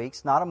 3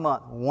 weeks, not a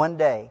month. One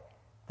day,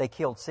 they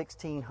killed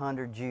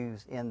 1,600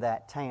 Jews in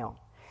that town.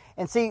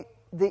 And see,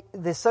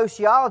 the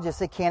sociologists,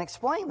 they can't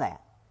explain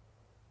that.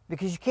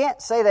 Because you can't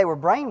say they were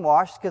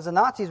brainwashed, because the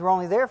Nazis were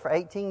only there for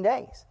 18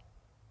 days.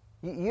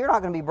 You're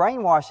not going to be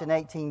brainwashed in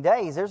 18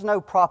 days. There's no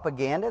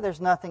propaganda.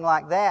 There's nothing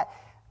like that.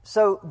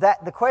 So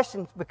the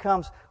question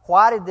becomes,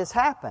 why did this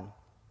happen?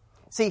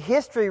 See,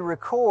 history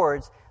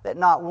records that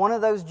not one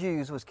of those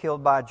Jews was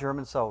killed by a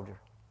German soldier.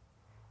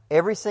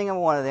 Every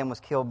single one of them was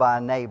killed by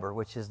a neighbor,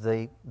 which is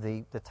the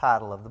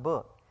title of the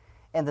book.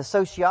 And the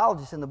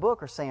sociologists in the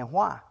book are saying,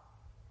 why?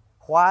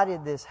 Why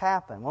did this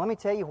happen? Well, let me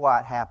tell you why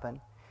it happened.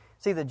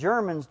 See, the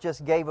Germans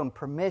just gave them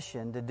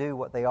permission to do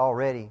what they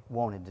already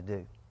wanted to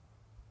do.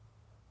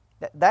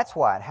 That's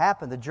why it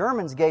happened. The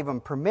Germans gave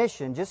them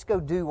permission, just go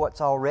do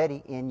what's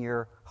already in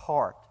your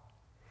heart.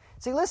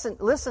 See,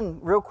 listen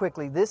real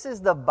quickly. This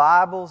is the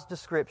Bible's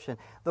description.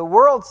 The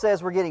world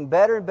says we're getting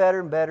better and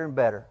better and better and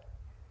better.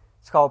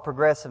 It's called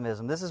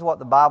progressivism. This is what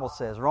the Bible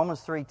says.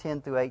 Romans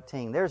 3:10 through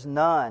 18. There's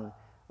none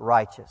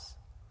righteous.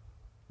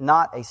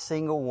 Not a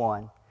single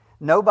one.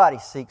 Nobody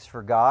seeks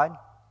for God.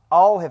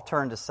 All have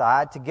turned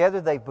aside.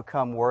 Together they've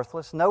become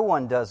worthless. No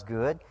one does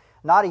good.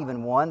 Not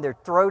even one. Their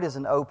throat is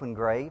an open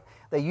grave.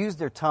 They use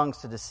their tongues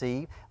to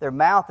deceive. Their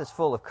mouth is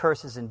full of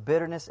curses and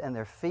bitterness, and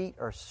their feet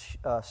are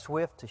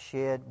swift to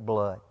shed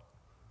blood.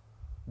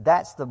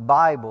 That's the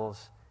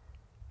Bible's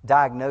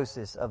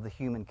diagnosis of the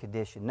human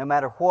condition. No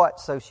matter what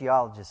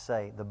sociologists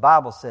say, the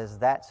Bible says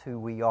that's who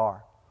we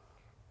are.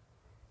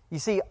 You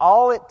see,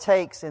 all it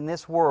takes in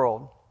this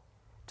world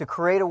to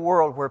create a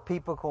world where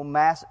people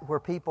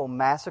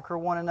massacre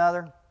one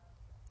another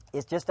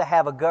is just to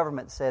have a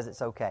government that says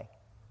it's okay.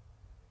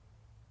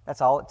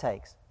 That's all it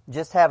takes.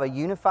 Just have a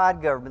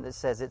unified government that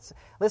says it's...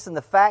 Listen,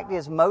 the fact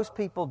is most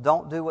people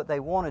don't do what they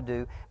want to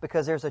do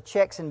because there's a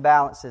checks and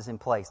balances in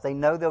place. They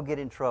know they'll get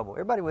in trouble.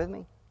 Everybody with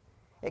me?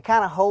 It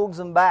kind of holds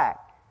them back.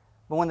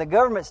 But when the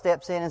government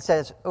steps in and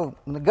says,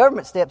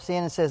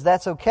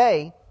 that's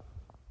okay,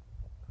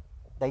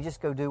 they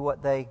just go do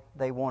what they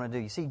want to do.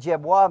 You see,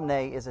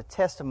 Jebwabne is a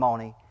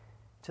testimony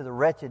to the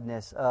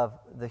wretchedness of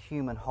the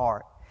human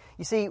heart.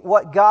 You see,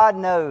 what God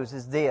knows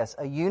is this: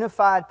 a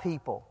unified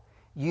people,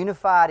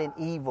 unified in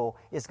evil,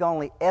 is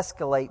going to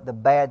escalate the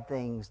bad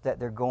things that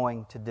they're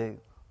going to do.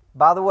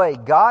 By the way,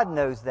 God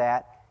knows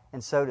that,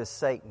 and so does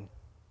Satan.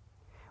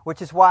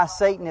 Which is why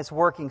Satan is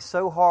working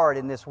so hard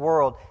in this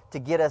world to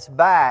get us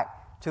back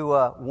to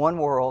a one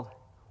world,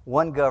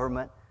 one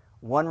government,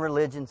 one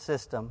religion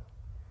system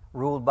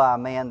ruled by a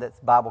man that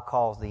the Bible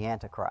calls the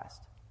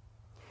Antichrist.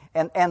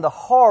 And the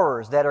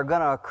horrors that are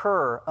going to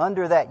occur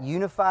under that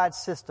unified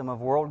system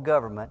of world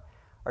government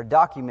are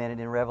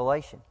documented in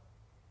Revelation.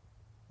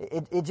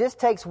 It just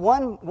takes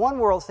one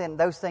world saying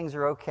those things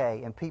are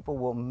okay, and people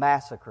will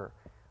massacre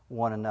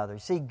one another.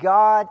 See,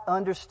 God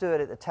understood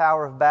at the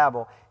Tower of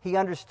Babel, He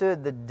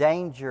understood the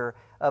danger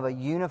of a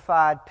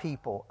unified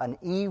people, an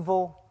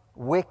evil,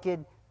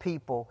 wicked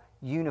people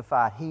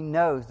unified. He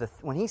knows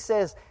when He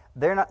says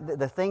they're not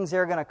the things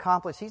they're going to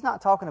accomplish, He's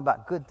not talking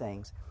about good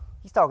things.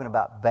 He's talking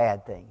about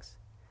bad things.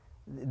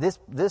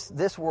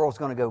 This world's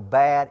going to go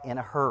bad in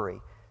a hurry.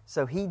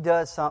 So He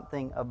does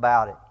something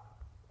about it.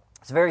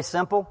 It's a very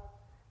simple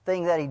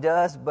thing that He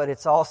does, but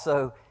it's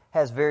also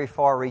has very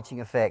far-reaching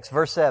effects.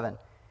 Verse 7.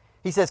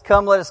 He says,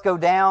 "Come, let us go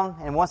down."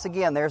 And once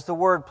again, there's the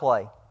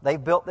wordplay.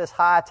 They've built this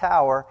high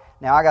tower.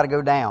 Now I got to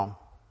go down.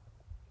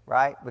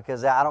 Right?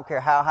 Because I don't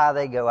care how high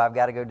they go, I've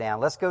got to go down.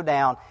 Let's go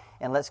down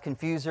and let's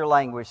confuse their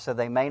language so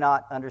they may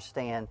not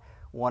understand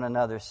one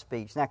another's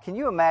speech. Now, can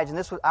you imagine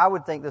this? I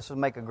would think this would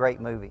make a great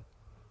movie.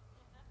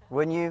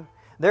 Wouldn't you?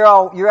 You're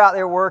out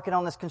there working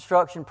on this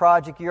construction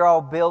project. You're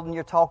all building.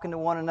 You're talking to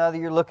one another.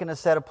 You're looking at a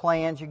set of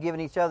plans. You're giving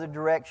each other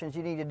directions.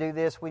 You need to do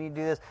this. We need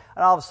to do this.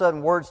 And all of a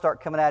sudden, words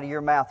start coming out of your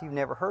mouth you've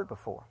never heard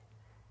before,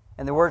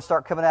 and the words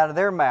start coming out of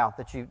their mouth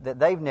that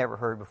they've never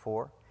heard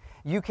before.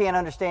 You can't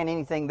understand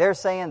anything they're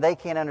saying. They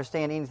can't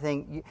understand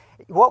anything.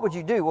 What would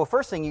you do? Well,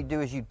 first thing you'd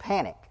do is you'd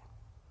panic.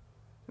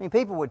 I mean,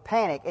 people would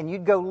panic, and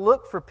you'd go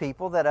look for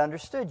people that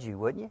understood you,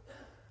 wouldn't you?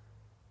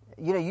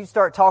 You know, you'd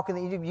start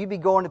talking, you'd be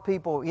going to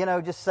people,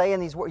 just saying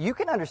these words. You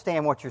can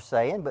understand what you're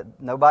saying, but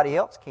nobody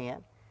else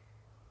can.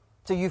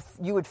 So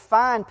you would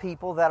find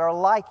people that are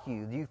like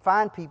you. You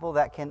find people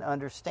that can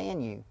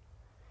understand you.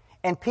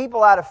 And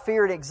people out of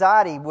fear and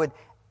anxiety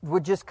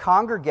would just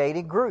congregate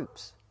in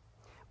groups.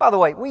 By the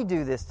way, we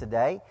do this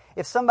today.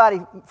 If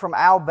somebody from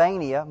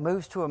Albania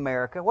moves to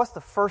America, what's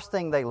the first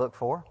thing they look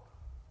for?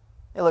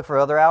 They look for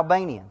other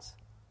Albanians.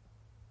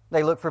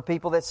 They look for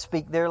people that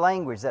speak their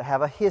language, that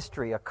have a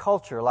history, a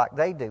culture like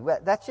they do.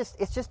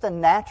 It's just a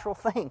natural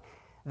thing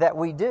that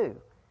we do.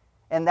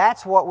 And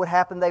that's what would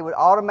happen. They would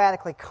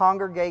automatically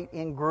congregate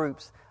in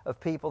groups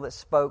of people that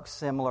spoke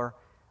similar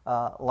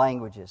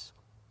languages.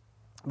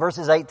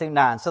 Verses 8 through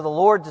 9. So the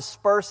Lord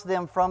dispersed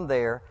them from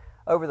there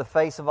over the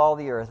face of all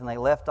the earth, and they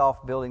left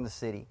off building the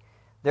city.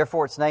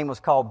 Therefore its name was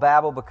called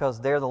Babel, because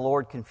there the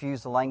Lord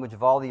confused the language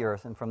of all the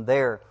earth, and from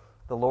there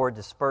the Lord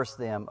dispersed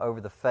them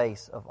over the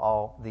face of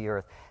all the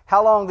earth.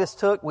 How long this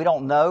took, we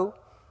don't know.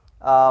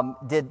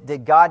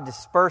 Did God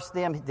disperse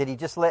them? Did He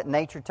just let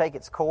nature take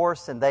its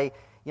course? And they,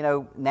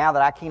 now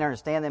that I can't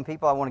understand them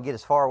people, I want to get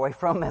as far away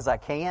from them as I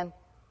can.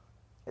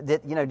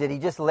 Did He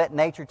just let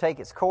nature take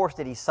its course?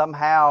 Did He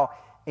somehow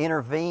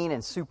intervene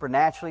and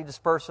supernaturally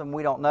disperse them?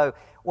 We don't know.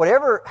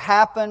 Whatever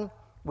happened,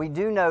 we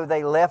do know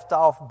they left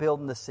off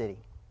building the city.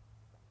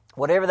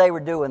 Whatever they were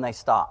doing, they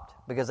stopped,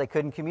 because they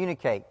couldn't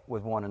communicate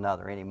with one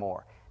another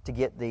anymore to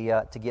get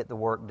the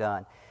work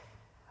done.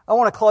 I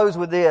want to close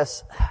with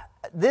this.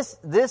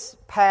 This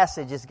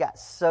passage has got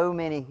so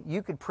many.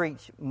 You could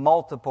preach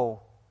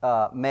multiple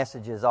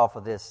messages off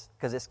of this,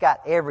 because it's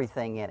got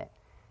everything in it.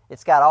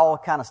 It's got all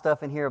kind of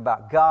stuff in here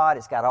about God.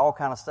 It's got all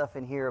kind of stuff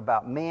in here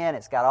about men.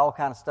 It's got all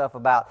kind of stuff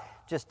about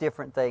just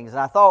different things. And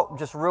I thought,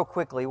 just real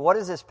quickly, what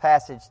does this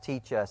passage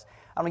teach us?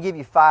 I'm going to give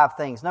you 5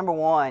 things. Number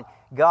 1,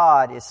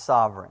 God is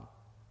sovereign.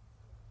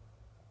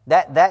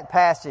 That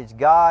passage,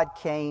 God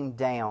came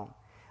down.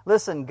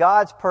 Listen,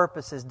 God's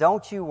purposes,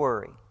 don't you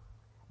worry.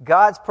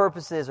 God's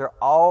purposes are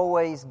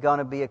always going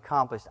to be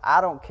accomplished.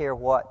 I don't care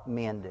what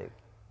men do.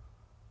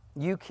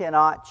 You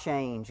cannot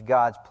change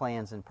God's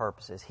plans and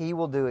purposes. He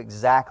will do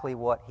exactly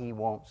what He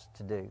wants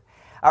to do.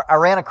 I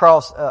ran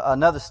across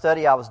another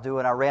study I was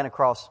doing. I ran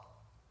across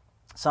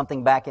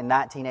something back in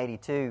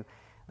 1982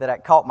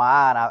 that caught my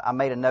eye, and I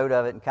made a note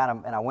of it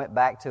and I went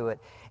back to it.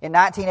 In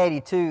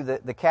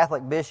 1982, the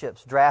Catholic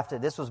bishops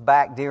drafted. This was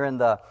back during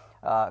the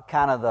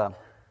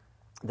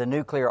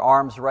nuclear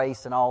arms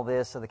race and all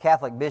this. So the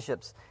Catholic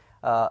bishops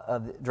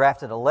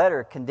drafted a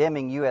letter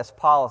condemning U.S.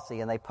 policy,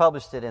 and they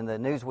published it in the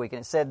Newsweek.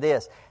 And it said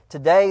this: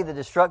 "Today, the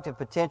destructive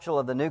potential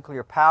of the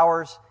nuclear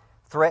powers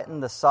threaten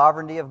the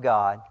sovereignty of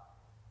God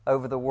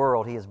over the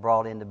world He has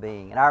brought into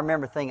being." And I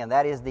remember thinking,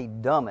 that is the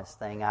dumbest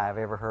thing I have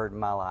ever heard in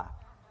my life.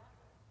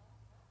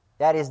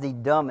 That is the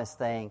dumbest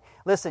thing.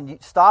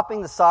 Listen,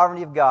 stopping the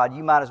sovereignty of God,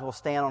 you might as well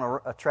stand on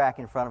a track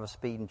in front of a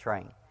speeding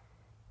train.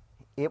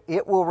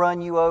 It will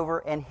run you over,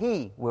 and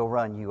He will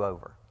run you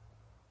over.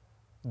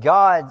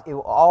 God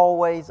will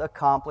always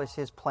accomplish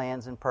His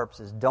plans and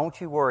purposes. Don't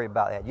you worry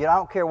about that. I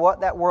don't care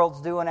what that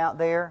world's doing out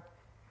there.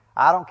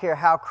 I don't care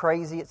how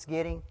crazy it's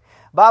getting.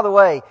 By the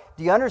way,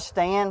 do you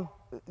understand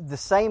the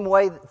same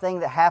thing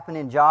that happened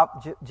in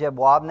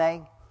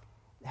Jebwabne,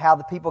 how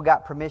the people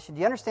got permission? Do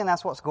you understand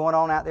that's what's going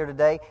on out there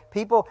today?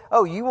 People,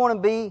 you want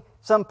to be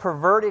some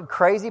perverted,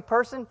 crazy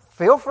person?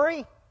 Feel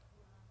free.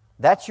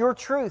 That's your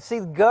truth. See,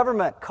 the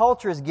government,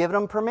 culture has given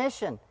them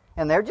permission,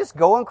 and they're just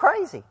going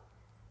crazy.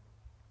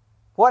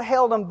 What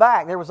held them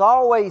back? There was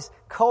always,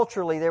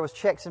 culturally, there was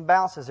checks and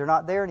balances. They're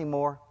not there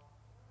anymore.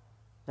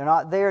 They're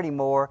not there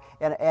anymore.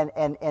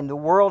 And the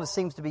world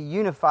seems to be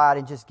unified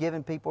in just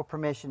giving people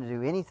permission to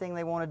do anything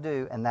they want to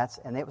do. And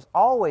it was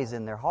always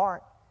in their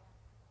heart.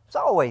 It's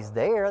always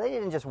there. They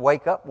didn't just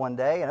wake up one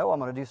day and, I'm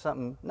going to do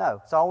something.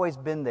 No, it's always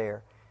been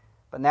there.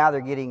 But now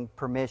they're getting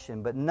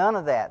permission. But none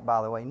of that,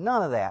 by the way,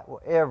 none of that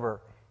will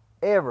ever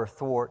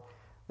thwart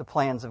the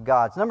plans of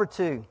God. Number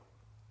 2,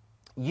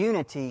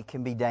 unity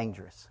can be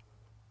dangerous.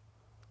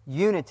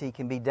 Unity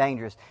can be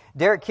dangerous.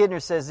 Derricke Gray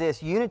says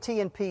this: unity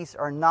and peace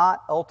are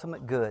not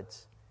ultimate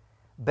goods.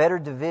 Better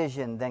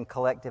division than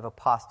collective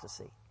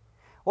apostasy.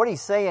 What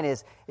he's saying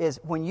is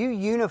when you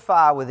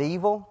unify with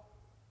evil,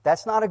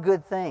 that's not a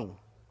good thing.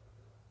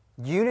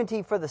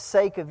 Unity for the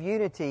sake of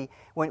unity,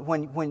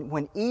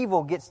 when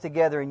evil gets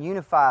together and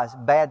unifies,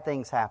 bad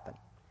things happen.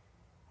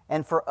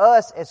 And for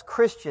us as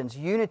Christians,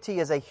 unity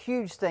is a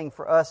huge thing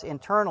for us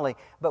internally,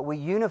 but we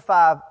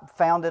unify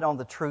founded on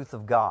the truth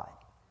of God.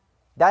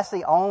 That's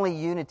the only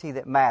unity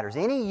that matters.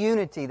 Any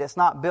unity that's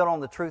not built on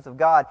the truth of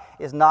God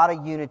is not a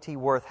unity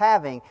worth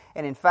having.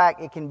 And in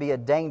fact, it can be a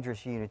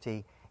dangerous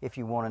unity if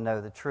you want to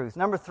know the truth.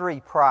 Number 3,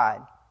 pride.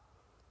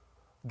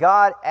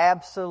 God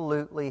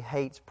absolutely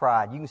hates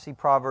pride. You can see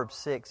Proverbs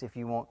 6 if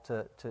you want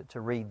to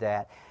read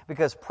that.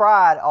 Because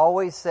pride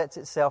always sets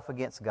itself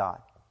against God.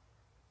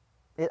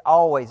 It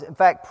always. In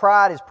fact,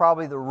 pride is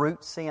probably the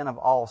root sin of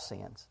all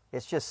sins.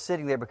 It's just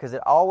sitting there because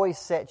it always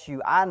sets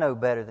you, I know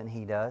better than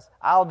he does.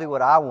 I'll do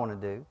what I want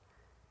to do.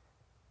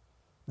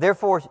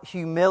 Therefore,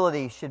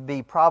 humility should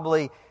be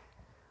probably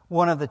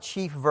one of the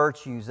chief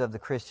virtues of the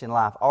Christian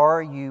life.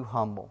 Are you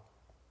humble?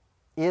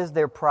 Is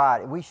there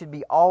pride? We should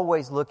be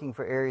always looking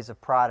for areas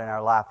of pride in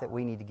our life that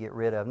we need to get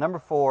rid of. Number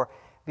 4,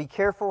 be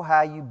careful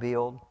how you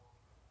build.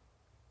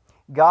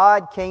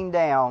 God came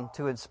down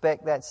to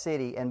inspect that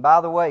city. And by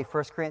the way,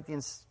 1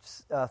 Corinthians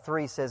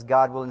 3 says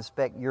God will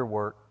inspect your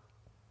work.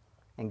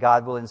 And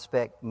God will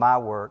inspect my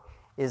work.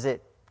 Is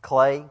it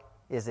clay?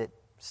 Is it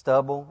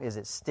stubble? Is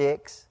it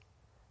sticks?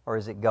 Or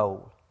is it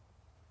gold?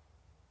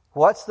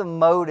 What's the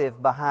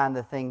motive behind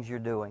the things you're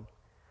doing?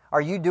 Are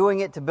you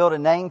doing it to build a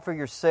name for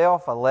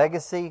yourself, a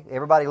legacy?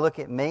 Everybody look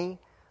at me.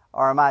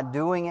 Or am I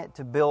doing it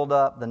to build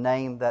up the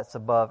name that's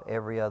above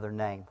every other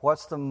name?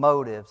 What's the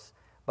motives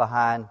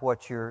behind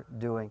what you're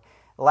doing?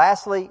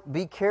 Lastly,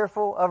 be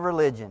careful of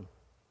religion.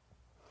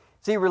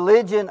 See,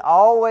 religion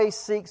always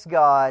seeks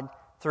God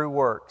through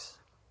works.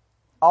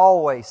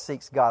 Always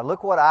seeks God.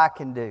 Look what I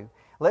can do.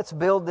 Let's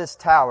build this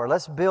tower.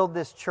 Let's build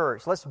this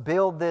church. Let's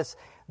build this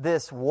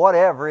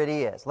whatever it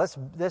is.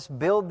 Let's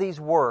build these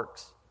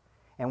works,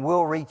 and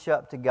we'll reach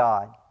up to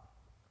God.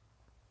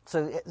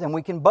 So, and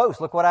we can boast.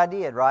 Look what I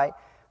did, right?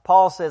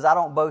 Paul says, I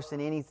don't boast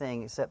in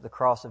anything except the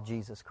cross of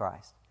Jesus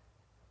Christ.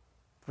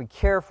 Be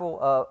careful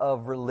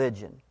of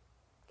religion,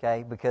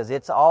 okay? Because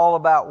it's all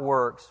about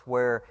works,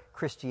 where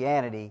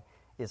Christianity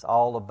is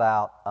all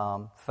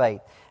about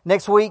faith.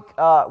 Next week,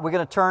 we're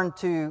going to turn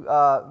to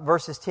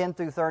verses 10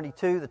 through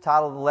 32. The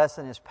title of the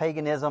lesson is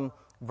Paganism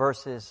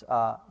versus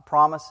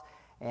Promise.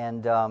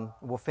 And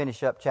we'll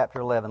finish up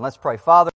chapter 11. Let's pray. Father,